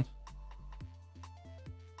in the front?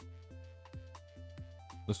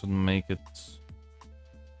 This would make it...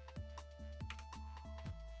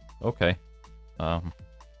 Okay. Don't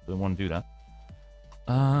want to do that.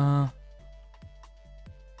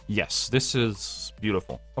 Yes, this is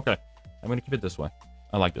beautiful. Okay, I'm gonna keep it this way.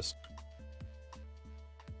 I like this.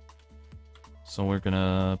 So we're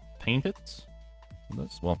gonna paint it.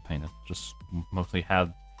 Well, paint it. Just mostly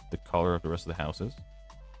have the color of the rest of the houses.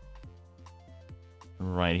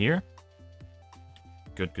 Right here.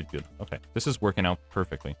 Good, good, good. Okay, this is working out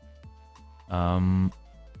perfectly.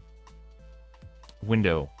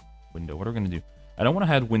 Window. Window, what are we gonna do? I don't want to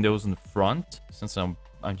have windows in the front, since I'm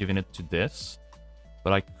giving it to this.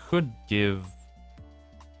 But I could give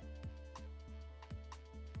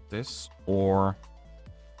this, or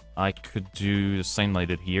I could do the same I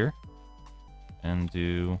did here. And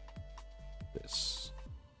do this.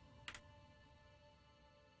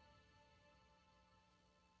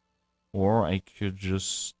 Or I could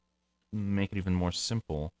just make it even more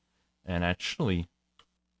simple and actually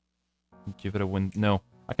give it a window. No,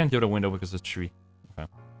 I can't give it a window because it's a tree. Okay.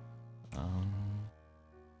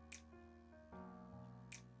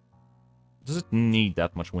 Does it need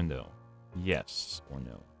that much window? Yes or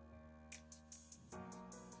no?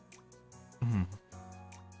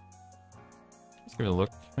 Let's give it a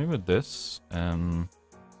look. Maybe with this. Come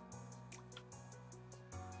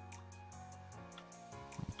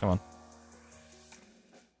on.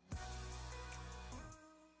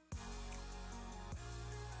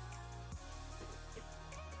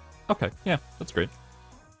 Okay, yeah, that's great.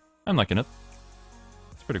 I'm liking it.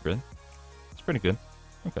 It's pretty good. It's pretty good.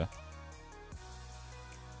 Okay.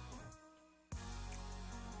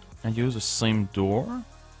 And use the same door.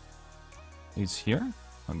 It's here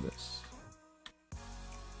on this.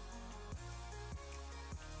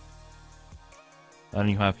 And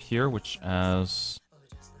you have here, which has...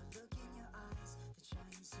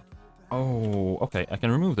 Oh, okay, I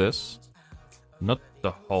can remove this. Not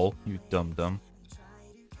the hole, you dum-dum.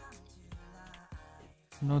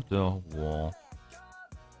 Not the wall.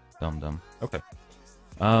 Dum-dum. Okay.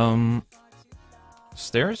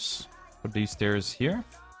 Stairs. Put these stairs here.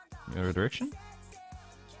 In the other direction.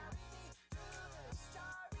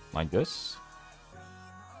 Like this.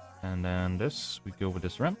 And then this, we go with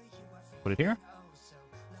this ramp. Put it here.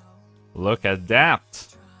 Look at that!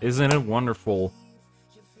 Isn't it wonderful?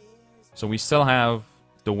 So we still have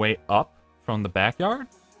the way up from the backyard,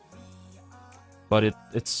 but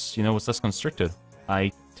it's you know, it's less constricted.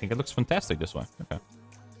 I think it looks fantastic this way. Okay.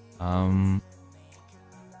 And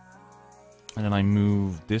then I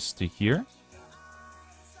move this to here.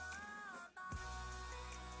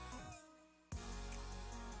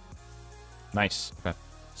 Nice. Okay.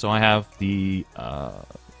 So I have the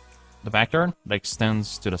backyard that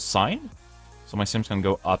extends to the side. So my Sims can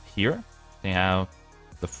go up here. They have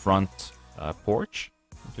the front porch.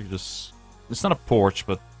 It's not a porch,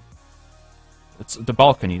 but it's the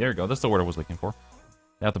balcony. There you go. That's the word I was looking for.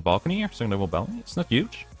 They have the balcony here, second level balcony. It's not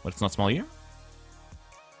huge, but it's not small either.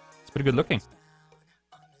 It's pretty good looking.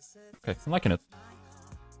 Okay, I'm liking it.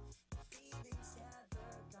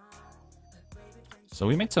 So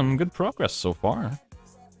we made some good progress so far.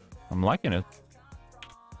 I'm liking it.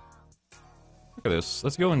 Look at this.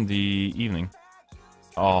 Let's go in the evening.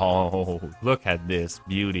 Oh, look at this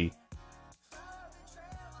beauty.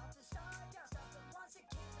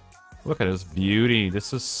 Look at this beauty.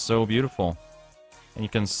 This is so beautiful. And you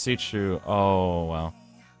can see through. Oh, wow.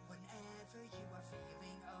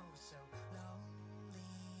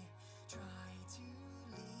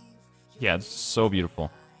 Yeah, it's so beautiful.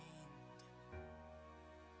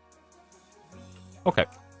 Okay.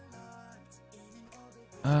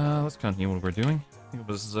 Let's continue what we're doing. I think it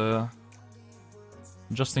was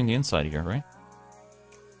adjusting the inside here, right?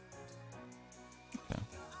 Okay.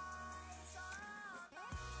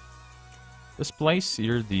 This place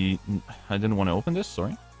here, I didn't want to open this,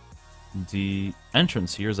 sorry. The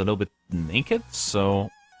entrance here is a little bit naked, so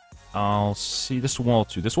I'll see this wall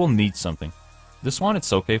too. This wall needs something. This one,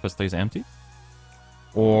 it's okay if it stays empty.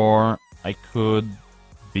 Or I could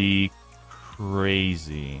be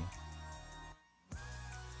crazy.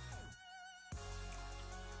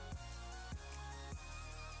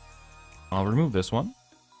 I'll remove this one.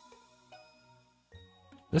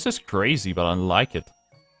 This is crazy, but I like it.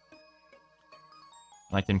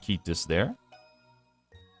 I can keep this there.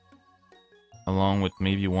 Along with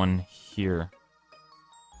maybe one here.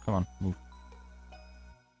 Come on, move.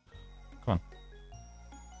 Come on.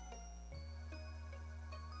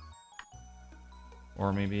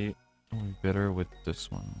 Or maybe better with this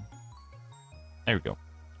one. There we go.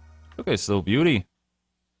 Okay, so beauty.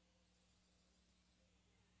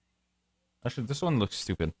 Actually, this one looks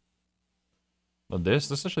stupid. But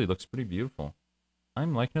this actually looks pretty beautiful.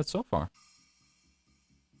 I'm liking it so far.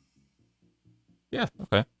 Yeah,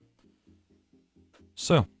 okay.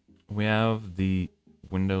 So, we have the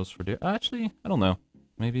windows for there. Actually, I don't know.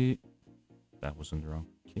 Maybe that wasn't the wrong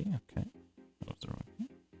key. Okay. That was the wrong key.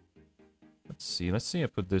 Let's see. Let's see. I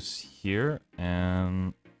put this here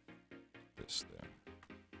and this there.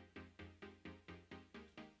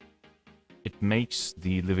 It makes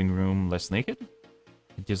the living room less naked.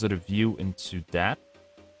 It gives it a view into that.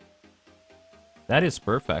 That is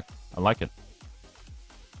perfect. I like it.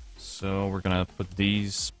 So we're gonna put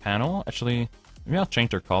these panel. Actually, maybe I'll change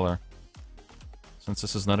their color. Since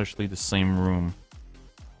this is not actually the same room.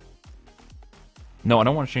 No, I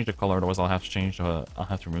don't want to change the color, otherwise I'll have to change. I'll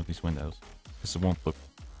have to remove these windows because it won't look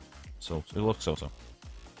so. It looks so.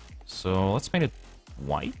 So let's paint it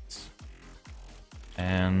white.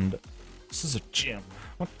 And this is a gym.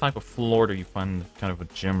 What type of floor do you find kind of a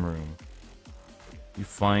gym room? You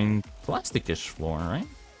find plastic-ish floor, right?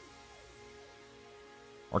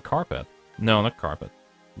 Or carpet? No, not carpet.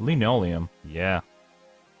 Linoleum. Yeah.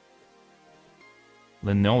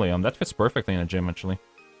 Linoleum. That fits perfectly in a gym, actually.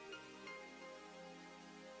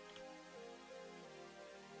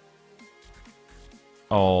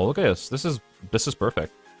 Oh, look at this. This is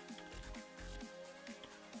perfect.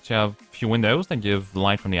 So you have a few windows that give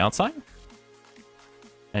light from the outside.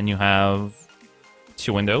 And you have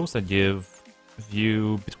 2 windows that give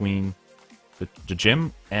view between the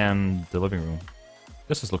gym and the living room.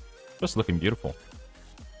 This is looking beautiful.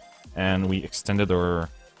 And we extended our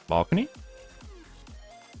balcony.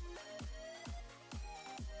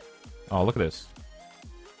 Oh, look at this.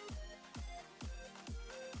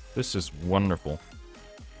 This is wonderful.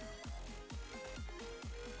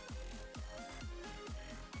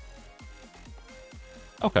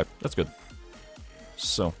 Okay, that's good.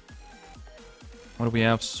 So, what do we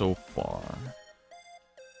have so far?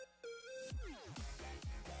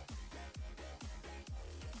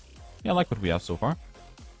 Yeah, I like what we have so far.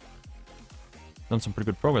 Done some pretty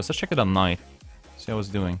good progress. Let's check it at night. See how it's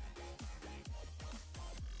doing.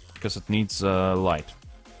 Because it needs light.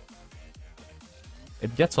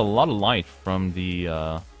 It gets a lot of light from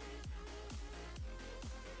the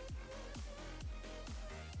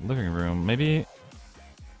living room. Maybe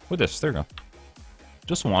with this. There you go.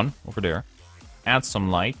 Just one over there. Add some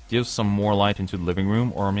light. Give some more light into the living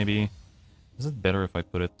room. Or maybe... Is it better if I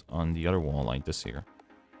put it on the other wall like this here?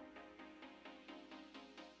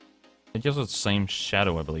 It gives it the same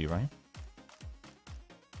shadow, I believe, right?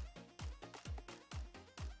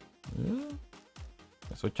 Yeah.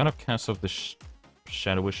 So it kind of casts off the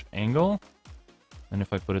shadowish angle. And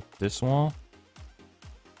if I put it this wall...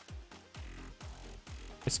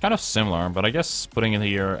 It's kind of similar, but I guess putting it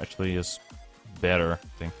here actually is better, I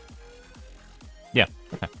think. Yeah,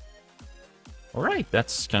 okay. Alright,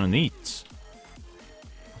 that's kind of neat.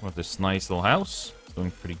 We have this nice little house. It's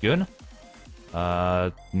doing pretty good.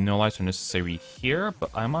 No lights are necessary here,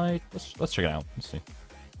 but I might... Let's check it out. Let's see.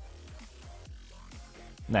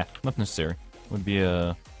 Nah, not necessary. Would be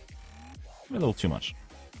a little too much.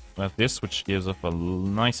 We have this, which gives up a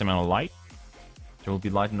nice amount of light. There will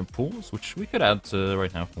be light in the pools, which we could add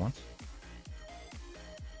right now for once.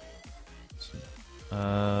 Let's see.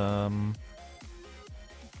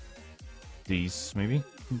 These, maybe?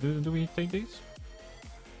 Do we take these?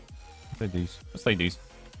 Take these. Let's take these.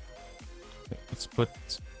 Okay, let's put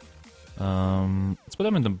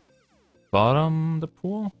them in the bottom of the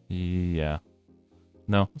pool? Yeah.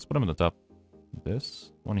 No, let's put them in the top.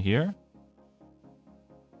 This. One here.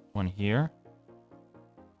 One here.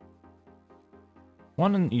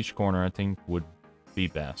 One in each corner, I think, would be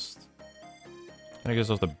best. And it gives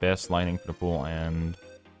us the best lighting for the pool, and...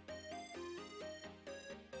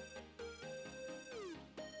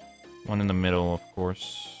 One in the middle, of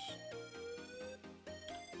course.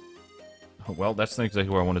 Oh, well, that's not exactly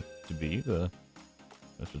where I want it to be.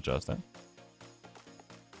 Let's adjust that.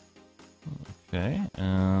 Okay,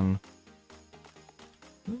 and...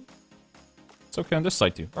 It's okay on this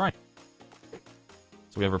side, too. Alright.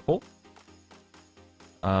 So we have our pool.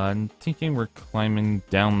 I'm thinking we're climbing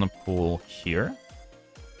down the pool here.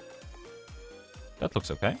 That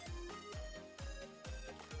looks okay.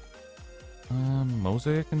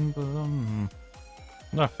 Mosaic and...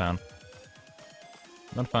 not a fan.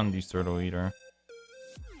 Not a fan of these turtle either.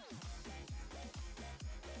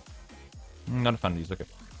 Not a fan of these, okay.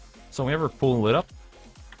 So we have our pool lit up.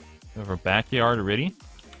 We have our backyard ready.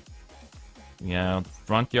 Yeah, the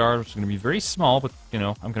front yard is going to be very small, but, you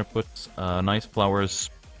know, I'm going to put nice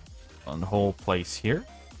flowers on the whole place here.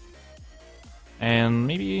 And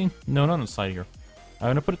maybe... No, not on the side here. I'm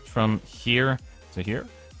going to put it from here to here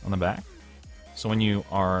on the back. So when you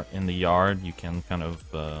are in the yard, you can kind of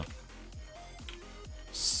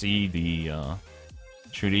see the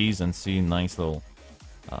trees and see nice little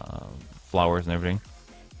flowers and everything.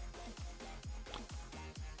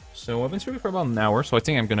 So I've been streaming for about an hour, so I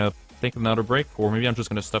think I'm going to take another break, or maybe I'm just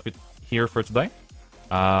going to stop it here for today.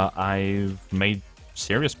 I've made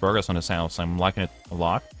serious progress on this house. I'm liking it a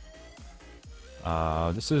lot.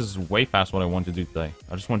 This is way past what I wanted to do today.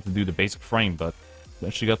 I just wanted to do the basic frame, but I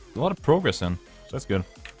actually got a lot of progress in, so that's good.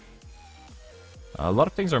 A lot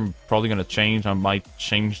of things are probably going to change. I might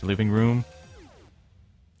change the living room.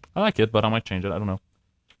 I like it, but I might change it. I don't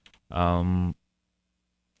know.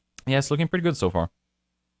 Yeah, it's looking pretty good so far.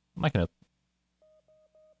 I'm liking it.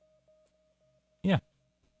 Yeah.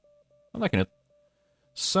 I'm liking it.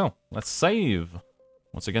 So, let's save.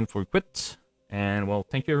 Once again, before we quit. And, well,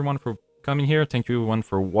 thank you everyone for coming here. Thank you everyone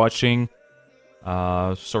for watching.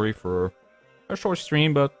 Sorry for a short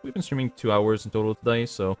stream, but we've been streaming 2 hours in total today,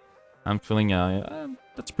 so I'm feeling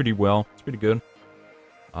that's pretty well. It's pretty good.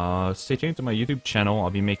 Stay tuned to my YouTube channel. I'll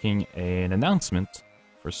be making an announcement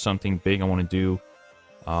for something big I want to do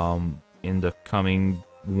in the coming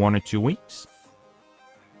 1 or 2 weeks.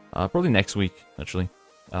 Probably next week, actually.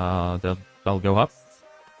 That'll go up.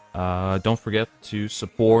 Don't forget to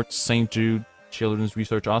support St. Jude Children's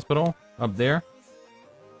Research Hospital up there.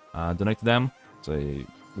 Donate to them. It's a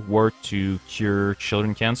work to cure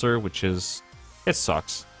children cancer, which is... It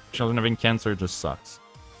sucks. Children having cancer just sucks.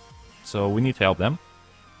 So we need to help them.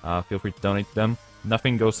 Feel free to donate to them.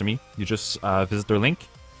 Nothing goes to me. You just visit their link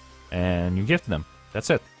and you give to them. That's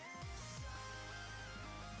it.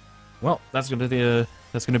 Well, that's gonna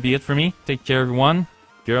be it for me. Take care, everyone.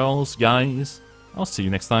 Girls, guys. I'll see you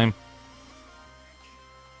next time.